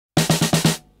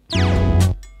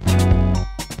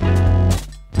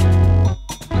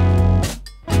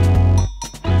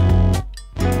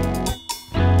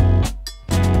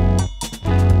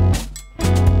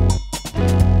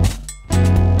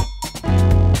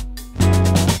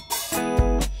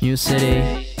New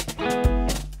city.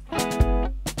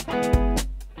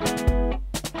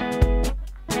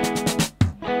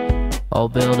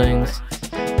 Old buildings.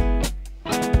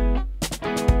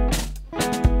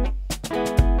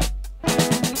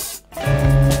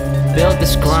 Build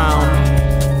this ground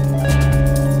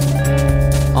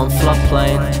on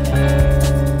floodplain.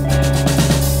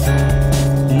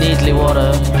 Neatly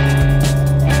water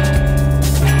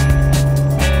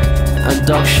and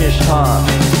dog shit park.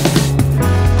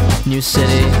 New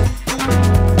city.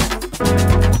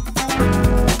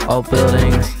 Old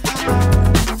buildings.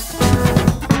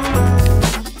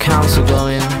 Council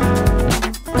going.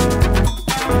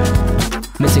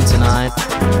 Missing tonight.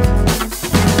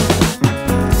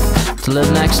 To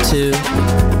live next to.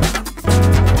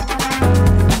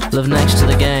 Live next to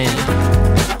the game.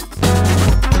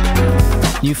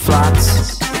 New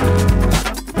flats.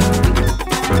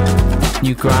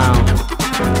 New ground.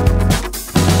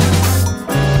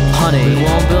 Honey, we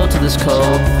won't build to this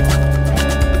code.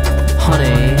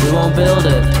 Honey, we won't build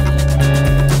it.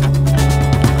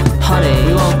 Honey,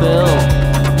 we won't build.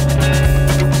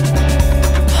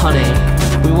 Honey,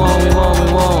 we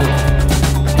won't.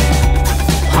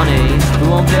 Honey, we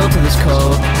won't build to this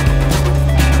code.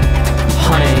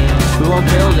 Honey, we won't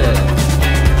build it.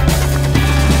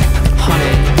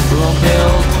 Honey, we won't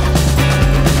build.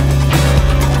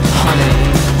 Honey,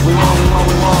 we won't.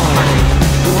 Honey,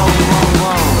 we won't.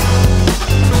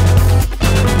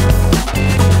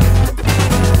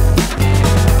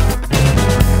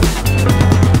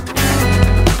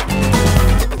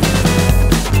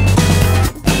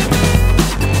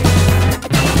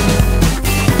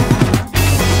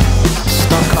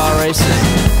 Racing,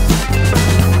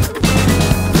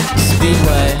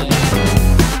 speedway,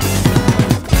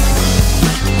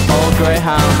 old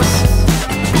greyhounds,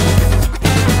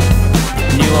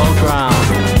 new old ground.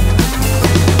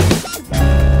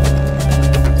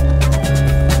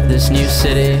 This new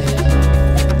city,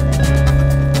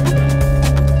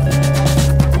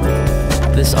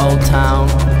 this old town.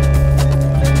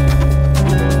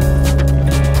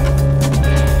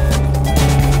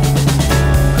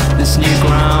 This new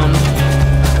ground,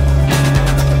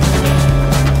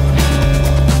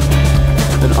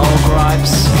 and old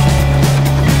gripes.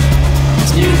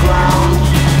 It's new ground.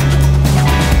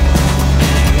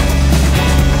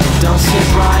 Don't sit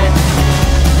right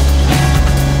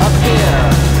up here.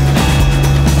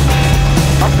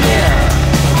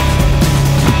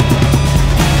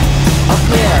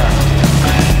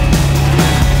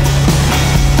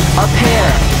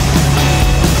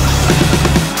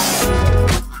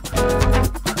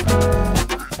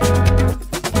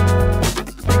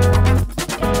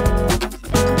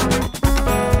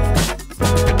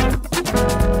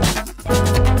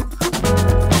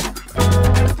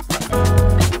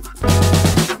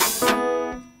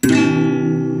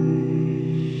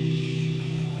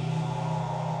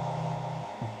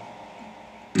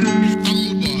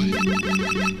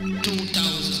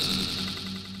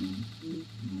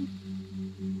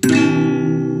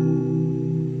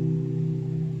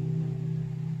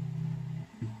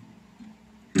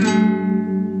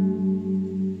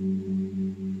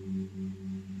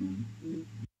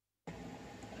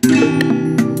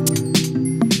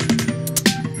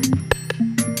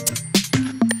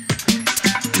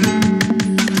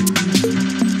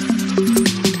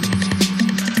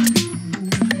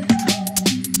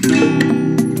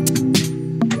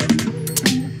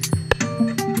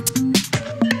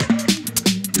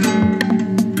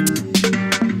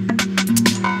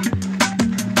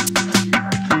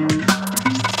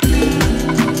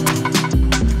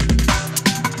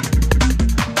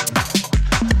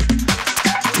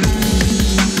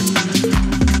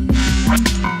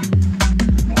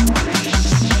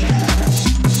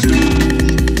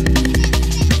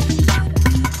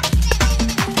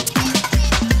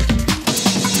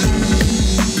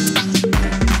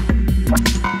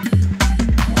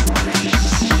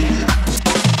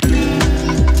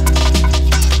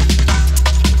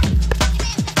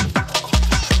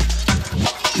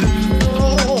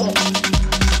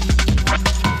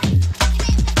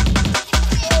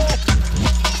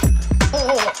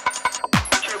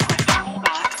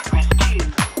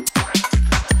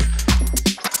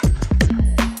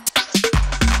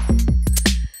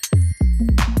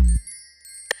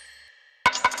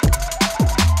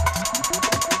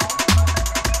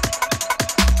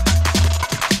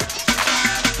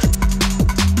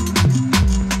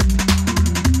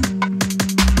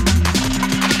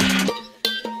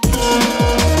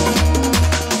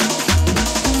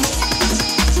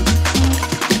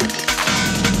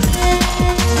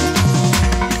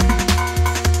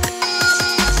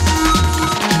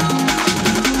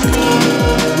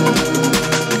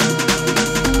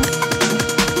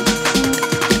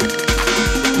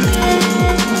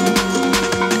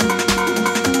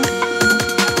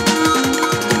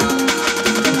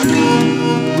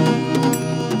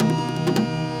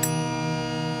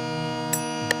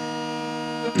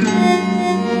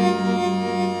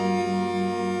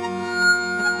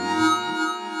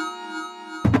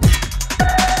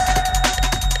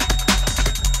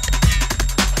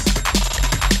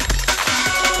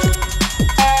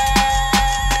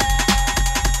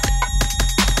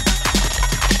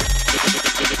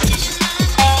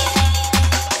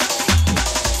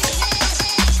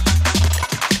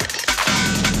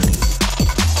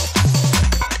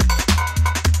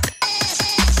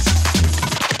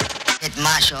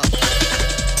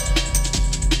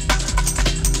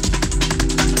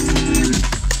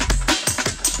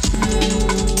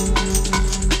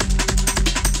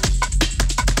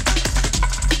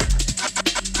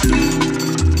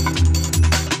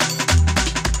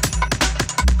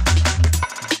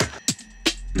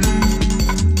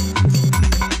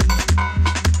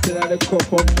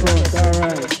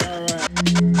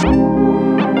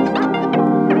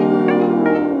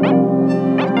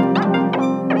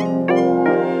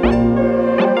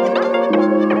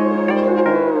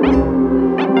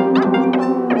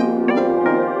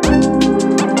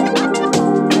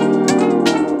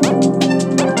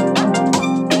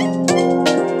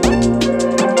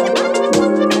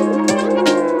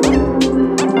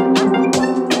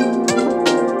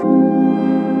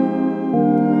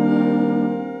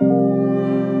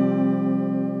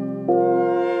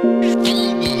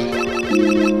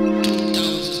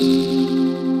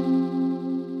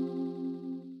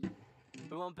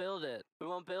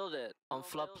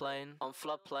 floodplain, on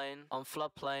floodplain, on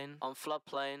floodplain, on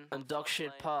floodplain, and dog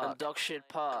shit park, and dog shit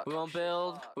park. We won't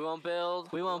build, we won't build,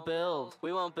 we won't build,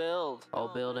 we won't build.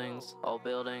 Old buildings, old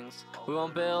buildings. We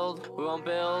won't build, we won't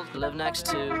build. Live next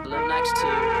to, live next to.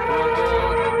 We won't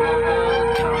build, we won't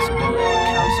build. Council going,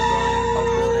 council going. Old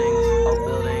buildings, old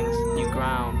buildings. New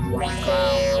ground, new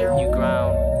ground, new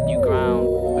ground, new ground.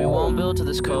 We won't build to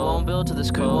this code, we won't build to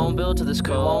this code, we won't build to this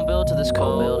code, we won't build to this code.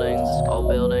 Old buildings, old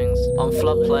buildings. On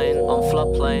floodplain, on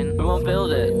floodplain. We won't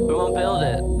build it, we won't build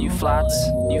it. New flats,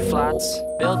 new flats.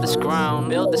 Build this ground,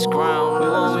 build this ground. We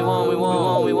won't, we won't, we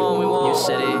won't, we won't, we won't. New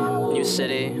city, new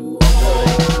city.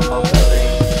 Old building,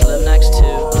 live next to,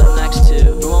 live next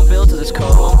to. We won't build to this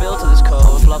code, we won't build to this code.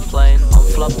 On floodplain, on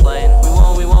floodplain. We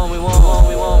won't, we won't, we won't,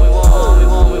 we won't, we won't, we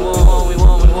won't, we won't, we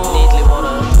won't, we won't. Neatly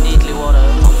water, neatly water.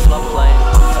 On floodplain,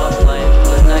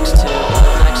 live next to,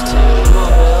 live next to. We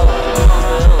won't build, we won't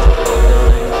build. Old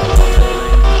building, old building.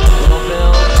 We won't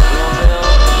build, we won't build.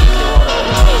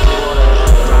 Neatly water,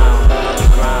 ground, new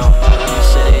ground, new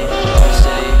city, new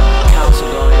city. Council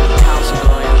going, council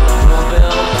going. We won't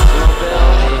build, we won't build.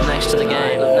 Live next to the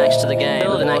game, live next to the game,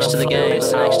 live next to the game,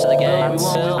 next to the game. We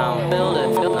won't build it,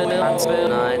 build it,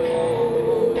 build it.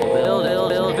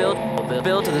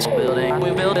 Build to this building.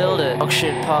 We build it. Oh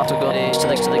shit, pop to go to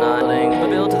the building. We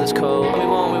build to this code. We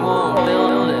won't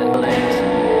build it. Buildings.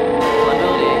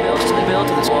 Build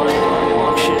to this water. We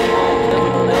won't shit. We won't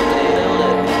build it.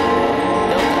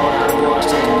 Build to the water.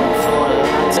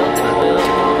 Build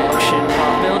oh shit,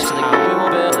 pop. Build to the we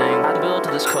won't building. Build to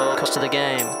this code. Cost to the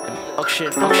game. Oh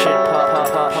shit, pop.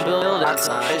 Build it.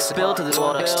 Build to this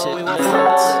water. Next to we won't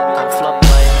flats. On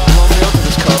floodplain. We won't build to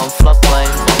this code. On floodplain.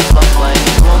 On floodplain.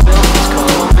 We won't build to this code.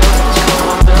 We won't build to this code. We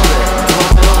won't build it. We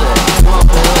won't build it. We won't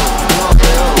build. We won't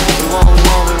build. We won't. We won't.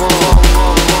 We won't. We won't. We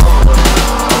won't.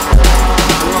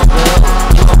 We won't build.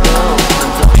 We won't build.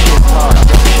 And dog shit park.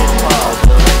 Dog shit park.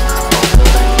 Building.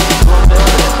 Building. We won't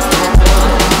build it. We won't build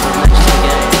it. Next to the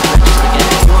game. Next to the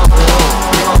game. We won't build.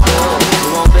 We won't build. We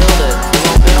won't build it. We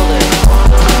won't build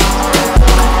it.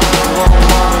 We won't. We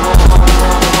won't. We won't. We won't.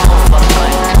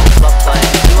 Floodplain. Floodplain.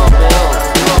 We won't build.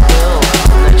 We won't build.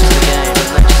 Next to the game.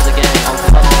 Next to the game. On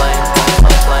floodplain.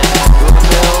 Floodplain. We won't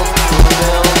build. We won't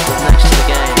build. Next to the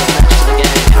game. Next to the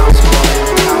game. Council going.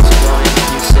 Council going.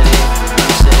 New city.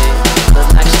 New city.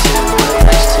 Live next to. Live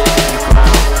next to. New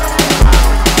ground. New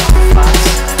ground. Flats.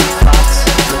 Flats.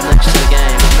 Live next to the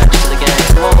game. Next to the game.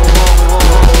 We won't. We won't.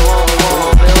 We won't. We won't. We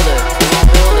won't build it. We won't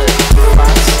build it.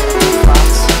 Flats.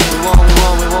 Flats. We won't. We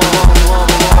won't. We won't. We won't.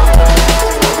 We won't.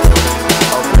 Old building.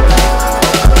 Old building.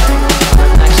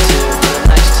 Live next to. Live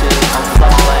next to. On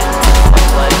floodplain.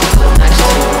 Floodplain. Live next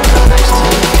to. Live next to.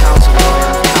 Council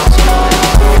going. Council going.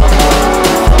 Floodplain.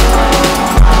 Floodplain.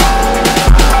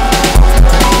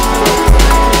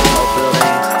 Old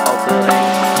buildings. Old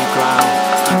buildings. New ground.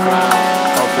 New ground.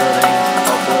 Old buildings.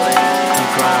 Old buildings. New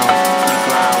ground. New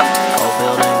ground. Old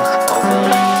buildings. Old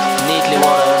buildings. Neatly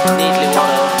water. Neatly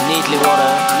water. Neatly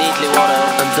water. Neatly water.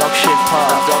 And dog shit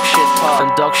park. And dog shit park.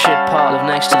 And dog shit park. Live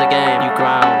next to the game. New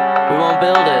ground. We won't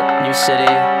build it. New city.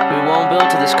 We won't build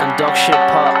to this. And dog shit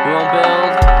park. We won't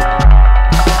build.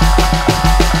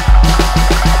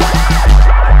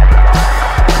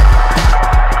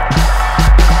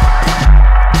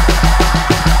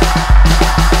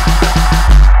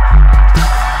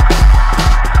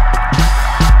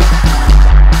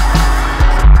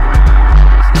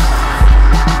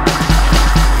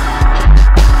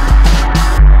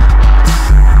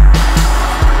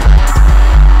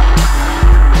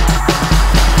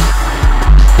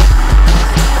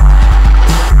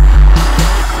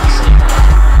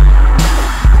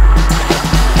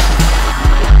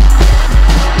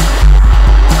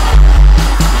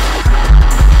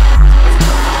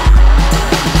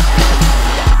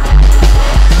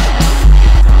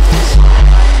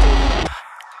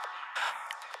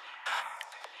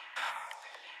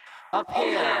 Up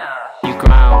here. New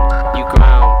ground, new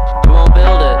ground. We won't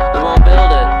build it, we won't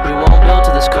build it. We won't build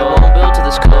to this code, we won't build to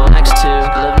this code. Live next to,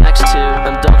 live next to.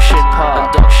 And dog shit park, and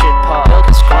dog shit park. Build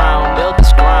this ground, build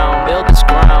this ground, build this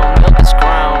ground, build this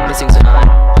ground. Missing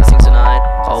tonight, missing tonight.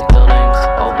 Old buildings,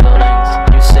 old buildings.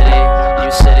 New city,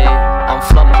 new city. On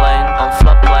floodplain, on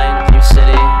floodplain. New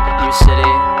city, new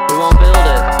city. We won't build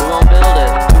it, we won't build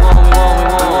it. We won't, we won't,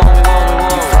 we won't, we won't, we won't, we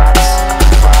won't. New flats,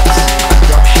 flats.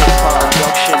 Dog shit park,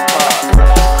 dog shit park.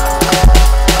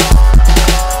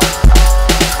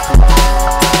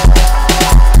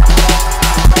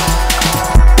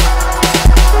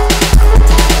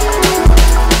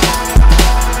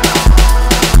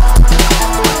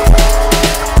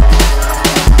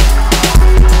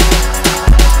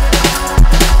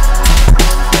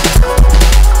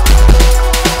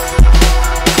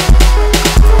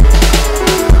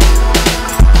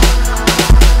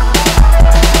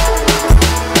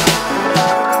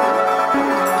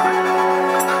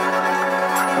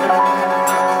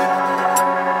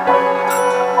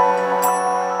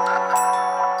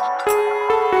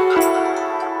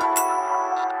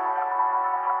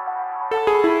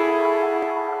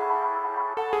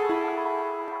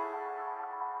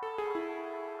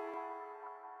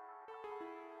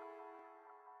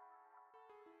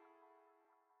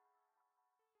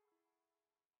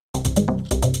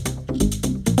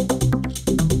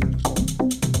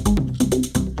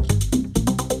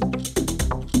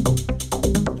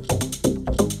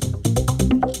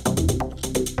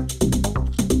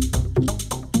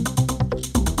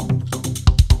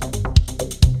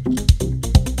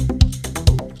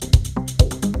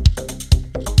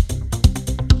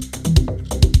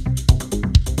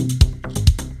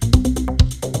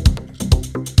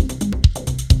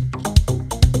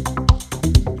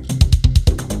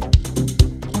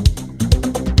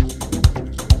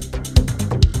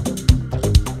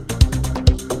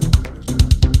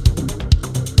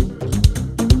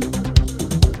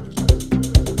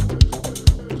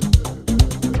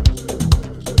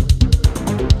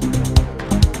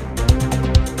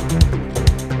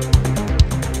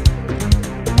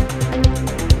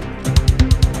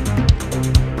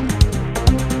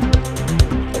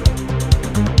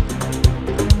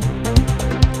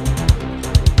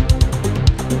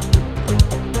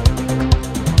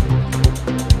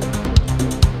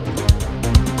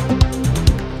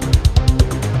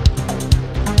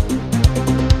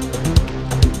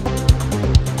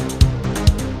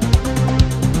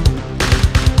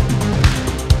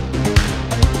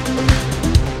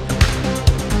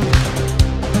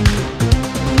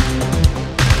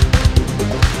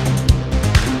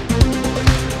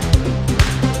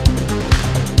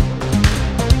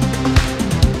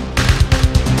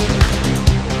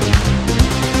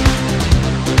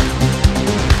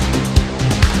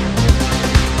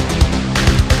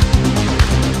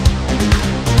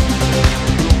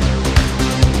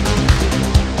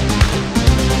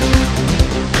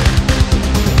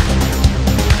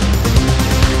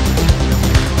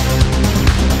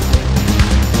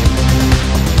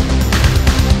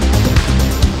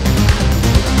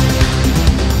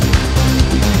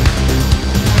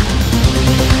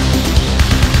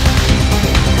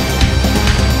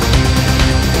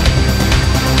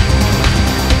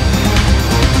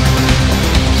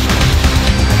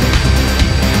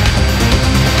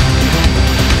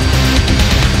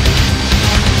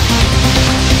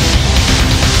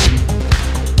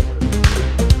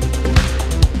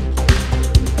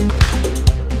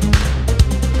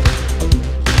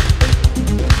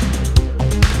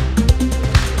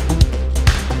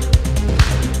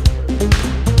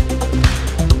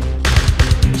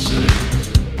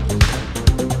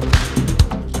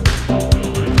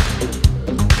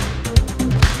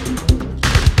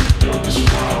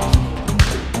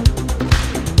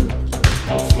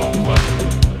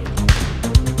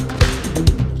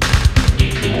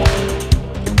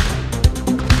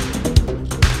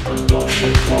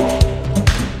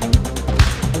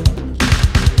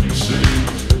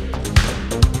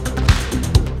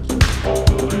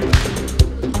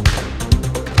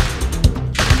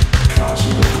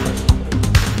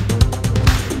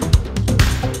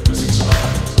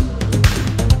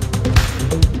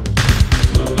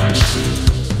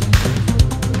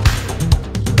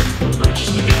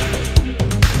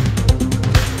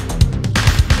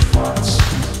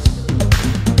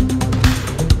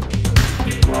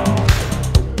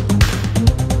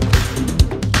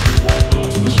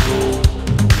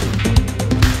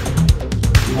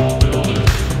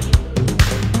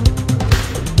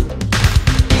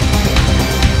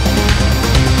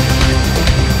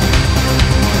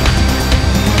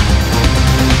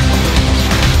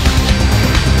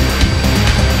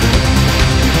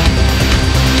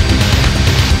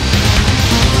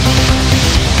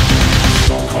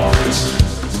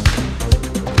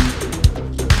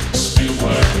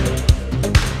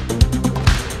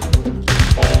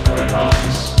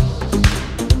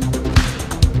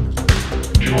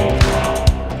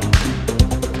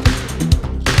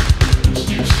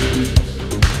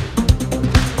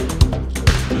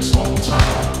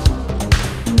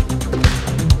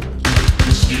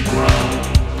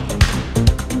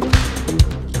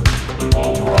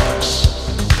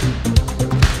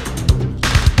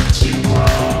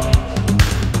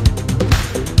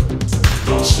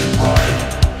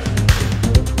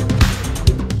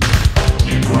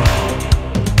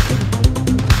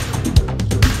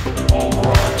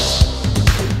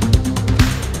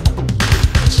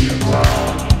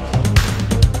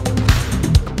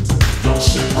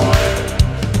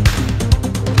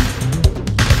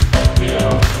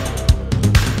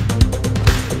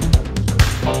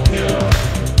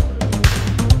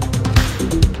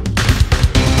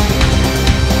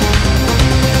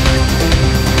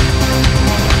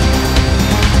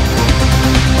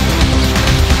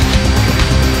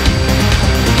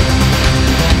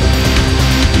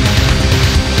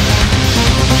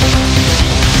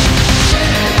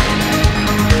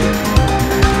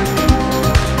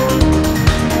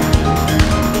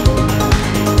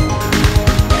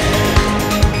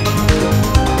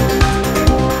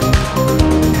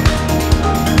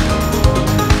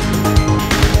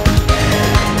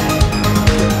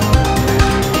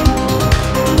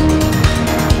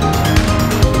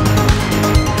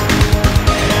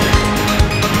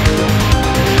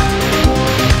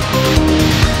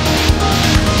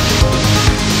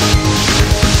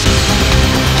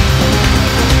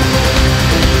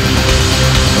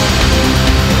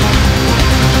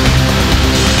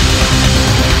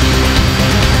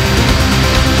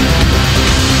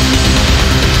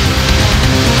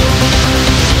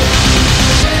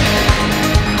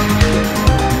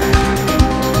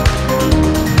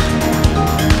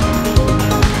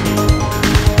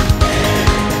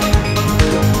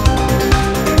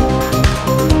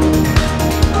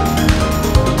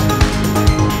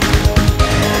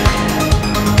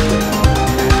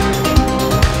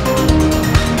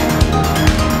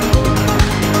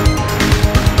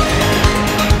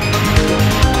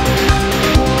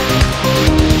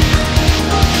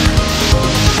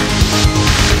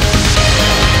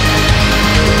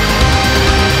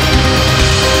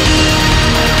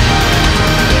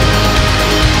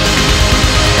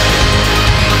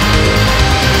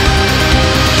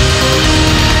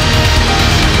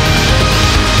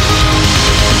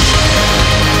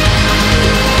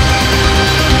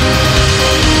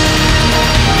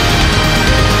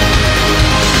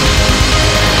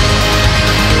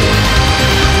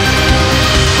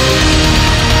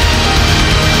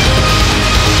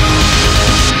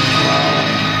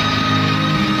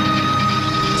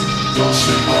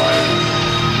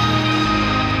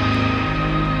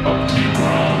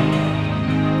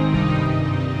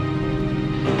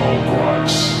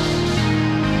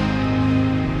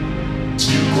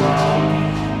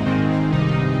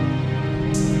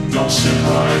 mountain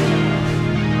high.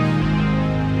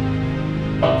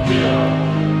 Up here